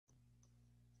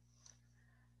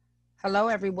Hello,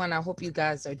 everyone. I hope you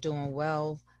guys are doing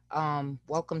well.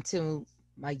 Welcome to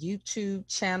my YouTube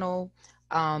channel.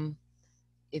 Um,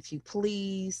 if you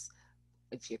please,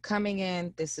 if you're coming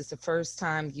in, this is the first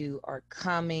time you are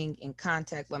coming in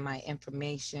contact with my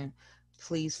information,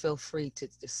 please feel free to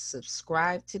just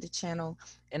subscribe to the channel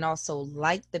and also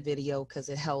like the video because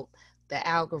it helped the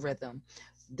algorithm.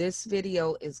 This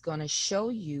video is going to show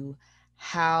you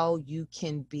how you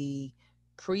can be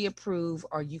pre-approved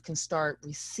or you can start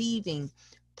receiving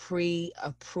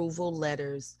pre-approval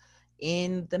letters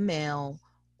in the mail,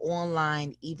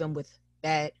 online, even with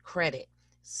bad credit.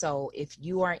 So if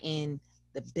you are in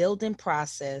the building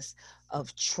process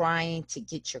of trying to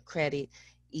get your credit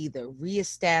either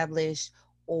reestablished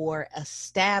or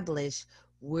established,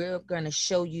 we're going to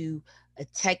show you a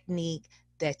technique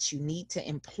that you need to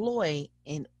employ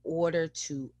in order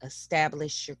to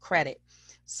establish your credit.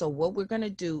 So what we're going to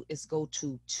do is go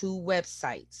to two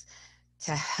websites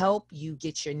to help you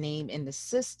get your name in the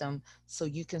system so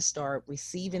you can start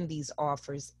receiving these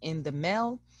offers in the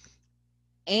mail.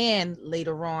 And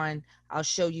later on, I'll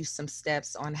show you some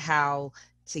steps on how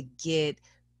to get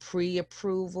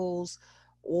pre-approvals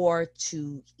or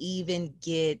to even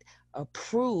get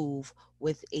approved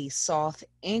with a soft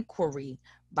inquiry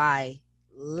by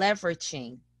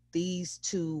leveraging these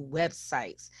two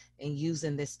websites and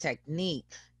using this technique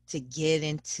to get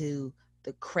into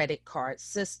the credit card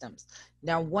systems.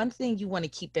 Now, one thing you want to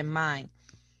keep in mind,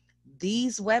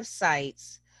 these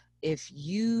websites, if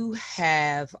you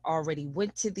have already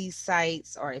went to these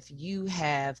sites or if you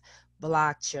have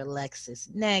blocked your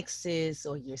LexisNexis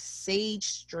or your Sage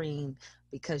Stream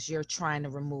because you're trying to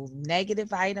remove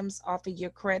negative items off of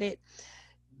your credit,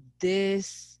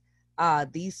 this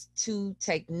these two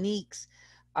techniques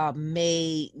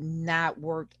may not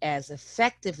work as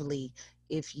effectively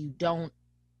if you don't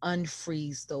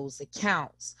unfreeze those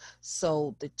accounts.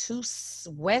 So the two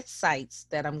websites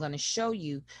that I'm going to show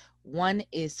you, one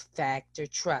is Factor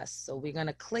Trust. So we're going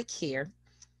to click here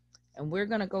and we're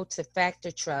going to go to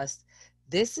Factor Trust.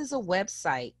 This is a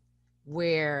website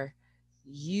where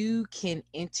you can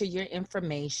enter your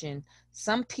information.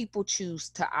 Some people choose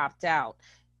to opt out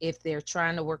if they're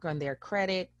trying to work on their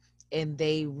credit and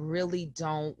they really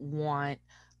don't want,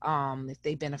 if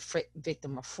they've been a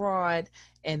victim of fraud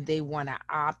and they want to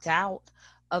opt out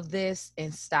of this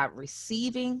and stop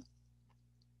receiving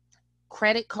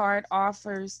credit card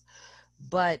offers.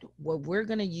 But what we're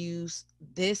going to use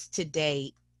this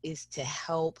today is to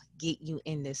help get you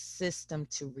in the system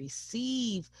to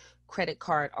receive credit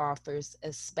card offers,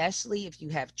 especially if you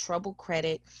have trouble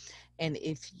credit and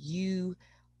if you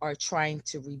are trying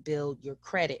to rebuild your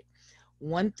credit.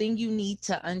 One thing you need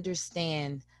to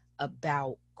understand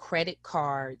about credit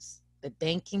cards, the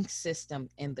banking system,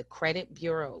 and the credit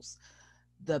bureaus,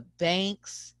 the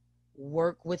banks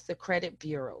work with the credit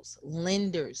bureaus,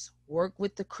 lenders work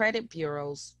with the credit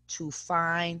bureaus to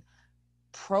find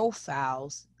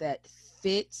profiles that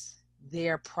fits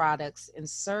their products and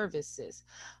services.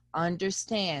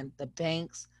 Understand the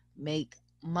banks make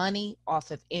money off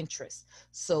of interest.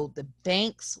 So the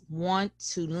banks want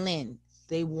to lend.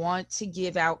 They want to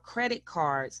give out credit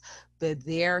cards, but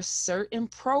there are certain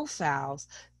profiles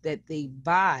that they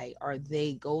buy, or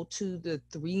they go to the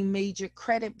three major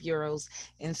credit bureaus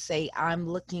and say, I'm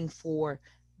looking for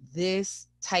this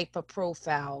type of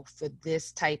profile for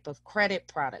this type of credit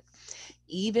product.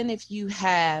 Even if you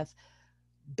have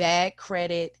bad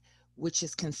credit, which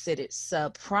is considered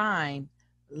subprime,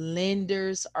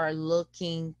 lenders are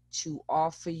looking to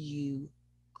offer you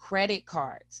credit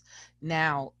cards.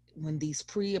 Now, when these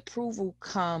pre-approval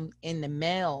come in the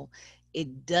mail,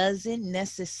 it doesn't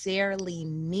necessarily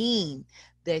mean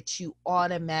that you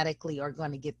automatically are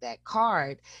going to get that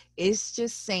card. It's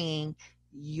just saying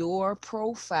your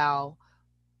profile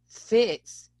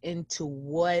fits into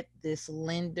what this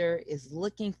lender is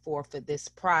looking for this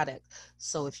product.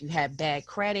 So if you have bad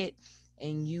credit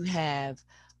and you have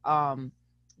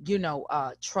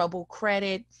trouble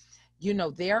credit,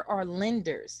 there are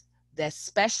lenders that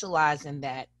specialize in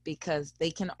that because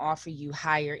they can offer you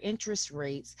higher interest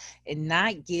rates and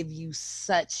not give you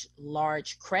such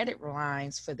large credit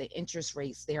lines for the interest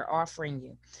rates they're offering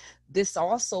you. This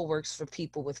also works for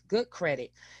people with good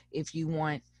credit. If you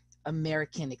want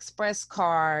American Express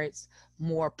cards,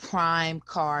 more prime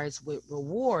cards with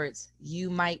rewards, you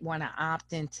might want to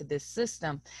opt into this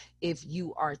system if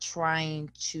you are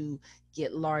trying to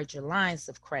get larger lines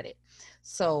of credit.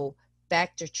 So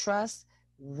Factor Trust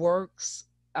works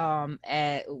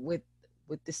with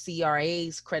the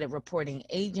CRAs, credit reporting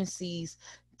agencies,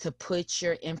 to put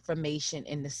your information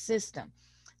in the system.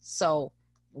 So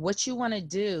what you want to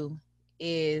do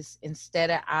is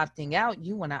instead of opting out,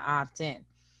 you want to opt in.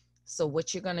 So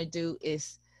what you're going to do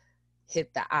is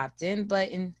hit the opt-in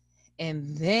button,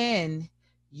 and then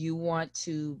you want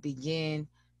to begin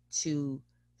to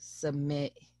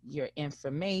submit your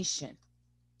information.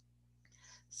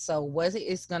 So what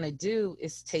it's going to do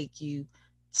is take you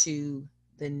to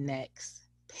the next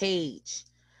page.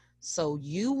 So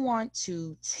you want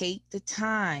to take the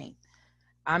time.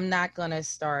 I'm not going to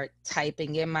start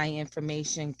typing in my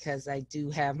information because I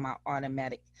do have my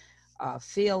automatic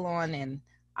fill on, and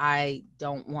I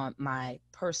don't want my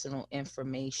personal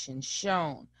information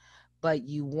shown. But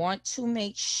you want to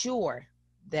make sure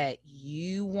that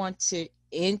you want to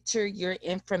enter your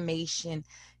information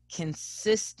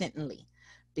consistently,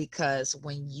 because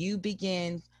when you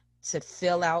begin to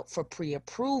fill out for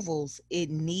pre-approvals, it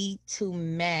need to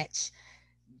match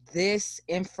this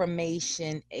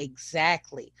information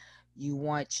exactly. You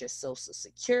want your social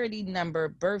security number,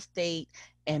 birth date,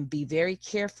 and be very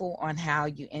careful on how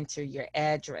you enter your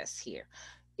address here.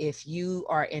 If you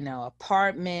are in an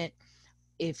apartment,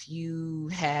 if you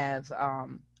have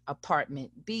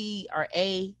apartment B or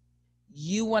A,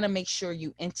 you want to make sure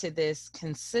you enter this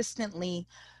consistently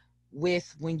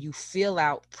with when you fill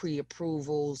out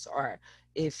pre-approvals, or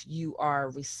if you are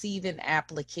receiving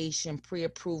application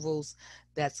pre-approvals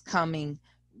that's coming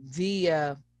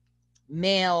via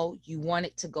mail, you want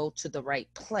it to go to the right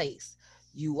place.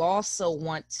 You also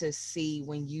want to see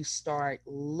when you start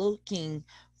looking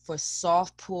for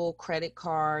soft pull credit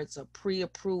cards or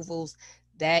pre-approvals,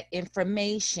 that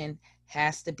information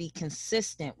has to be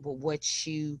consistent with what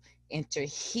you enter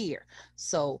here.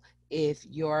 So if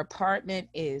your apartment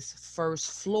is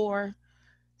first floor,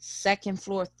 second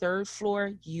floor, third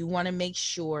floor, you want to make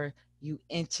sure you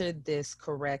enter this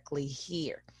correctly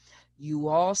here. You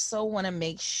also want to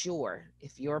make sure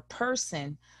if you're a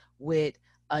person with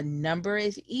a number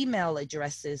of email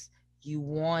addresses, you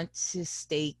want to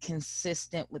stay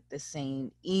consistent with the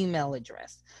same email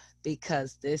address,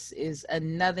 because this is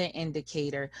another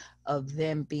indicator of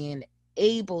them being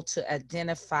able to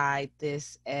identify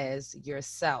this as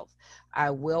yourself. I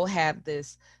will have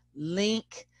this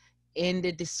link in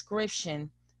the description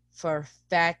for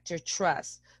Factor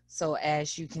Trust. So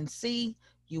as you can see,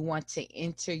 you want to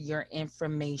enter your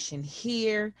information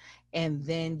here, and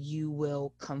then you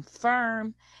will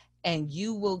confirm, and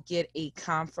you will get a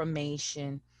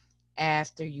confirmation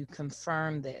after you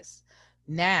confirm this.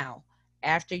 Now,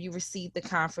 after you receive the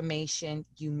confirmation,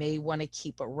 you may want to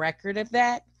keep a record of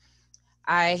that.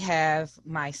 I have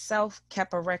myself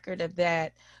kept a record of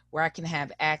that where I can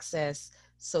have access,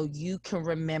 so you can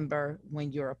remember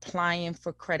when you're applying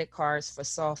for credit cards for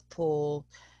soft pull,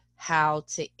 how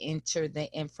to enter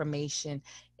the information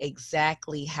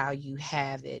exactly how you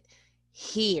have it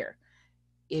here.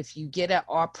 If you get a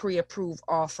pre-approved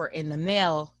offer in the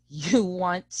mail, you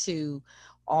want to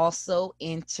also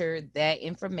enter that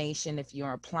information if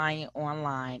you're applying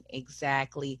online,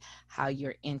 exactly how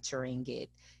you're entering it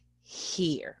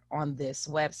here on this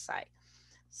website.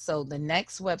 So the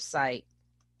next website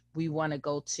we want to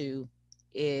go to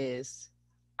is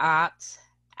Opt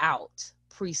Out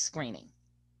Pre-Screening.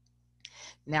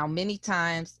 Now, many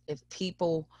times if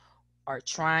people are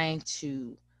trying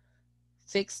to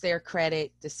fix their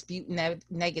credit, dispute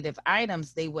negative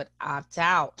items, they would opt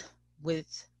out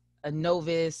with a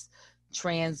Novus,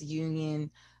 TransUnion,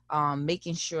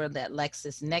 making sure that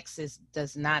LexisNexis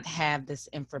does not have this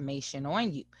information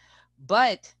on you.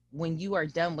 But when you are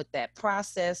done with that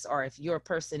process, or if you're a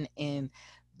person in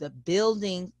the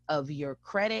building of your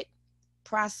credit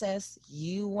process,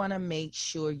 you want to make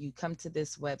sure you come to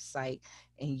this website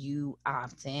and you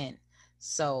opt in.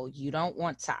 So you don't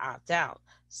want to opt out.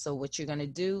 So what you're going to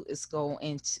do is come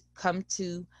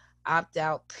to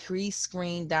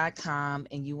optoutprescreen.com,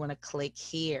 and you want to click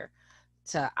here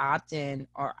to opt in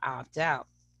or opt out.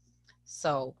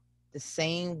 So the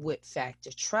same with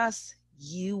Factor Trust,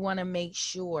 you want to make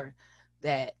sure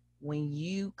that when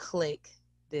you click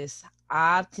this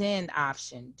opt in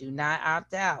option, do not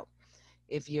opt out.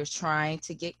 If you're trying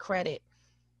to get credit,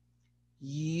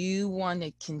 you want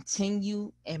to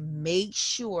continue and make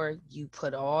sure you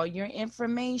put all your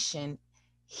information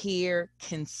here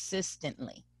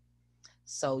consistently.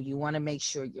 So you want to make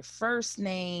sure your first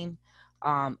name,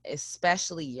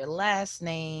 especially your last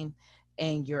name,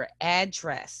 and your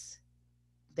address,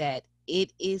 that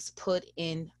it is put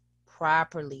in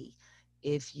properly.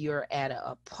 If you're at an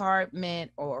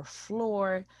apartment or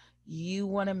floor, you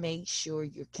want to make sure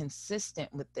you're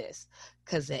consistent with this,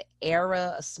 because a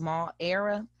small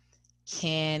error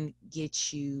can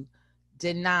get you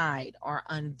denied or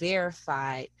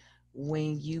unverified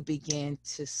when you begin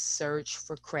to search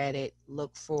for credit,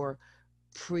 look for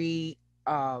pre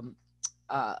um,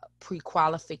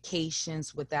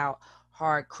 pre-qualifications without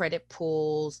hard credit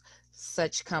pulls.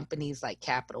 Such companies like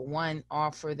Capital One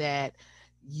offer that.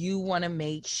 You want to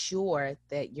make sure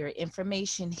that your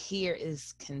information here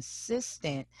is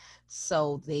consistent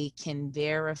so they can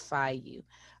verify you.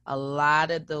 A lot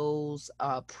of those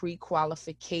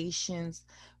pre-qualifications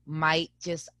might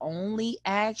just only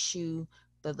ask you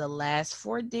for the last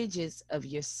four digits of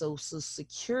your social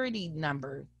security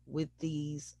number with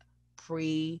these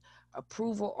pre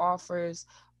approval offers,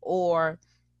 or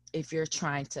if you're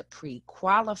trying to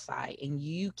pre-qualify and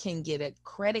you can get a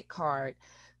credit card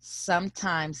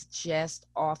sometimes just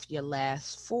off your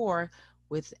last four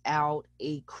without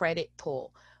a credit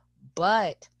pull.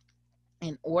 But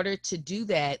in order to do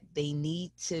that, they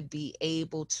need to be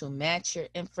able to match your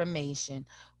information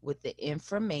with the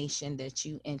information that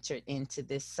you entered into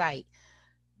this site.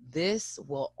 This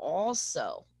will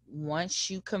also, once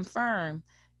you confirm,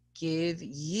 give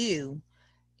you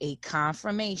a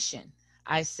confirmation.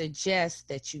 I suggest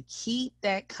that you keep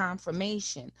that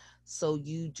confirmation so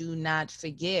you do not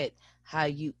forget how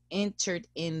you entered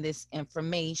in this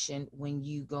information when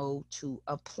you go to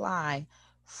apply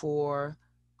for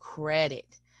credit.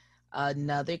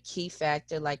 Another key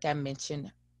factor, like I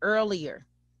mentioned earlier,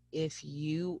 if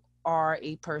you are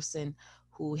a person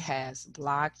who has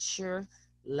Blockshare,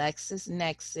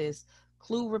 LexisNexis,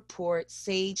 Clue Report,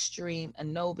 SageStream,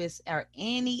 Anubis, or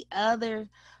any other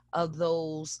of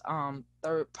those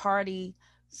third party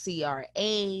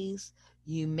CRAs,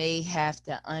 you may have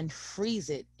to unfreeze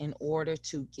it in order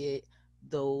to get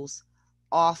those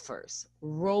offers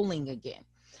rolling again.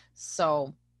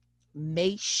 So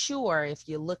make sure if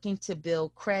you're looking to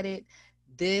build credit,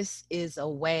 this is a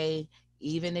way,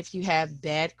 even if you have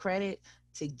bad credit,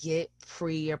 to get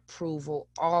pre-approval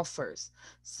offers.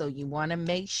 So you want to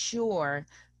make sure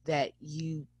that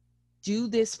you do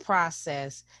this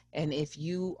process. And if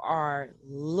you are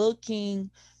looking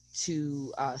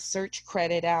to search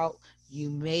credit out, you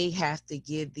may have to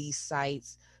give these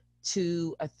sites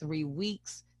 2 or 3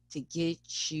 weeks to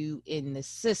get you in the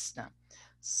system.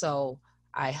 So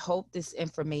I hope this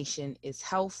information is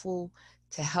helpful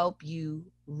to help you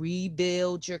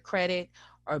rebuild your credit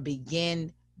or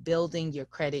begin building your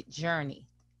credit journey.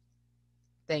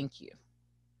 Thank you.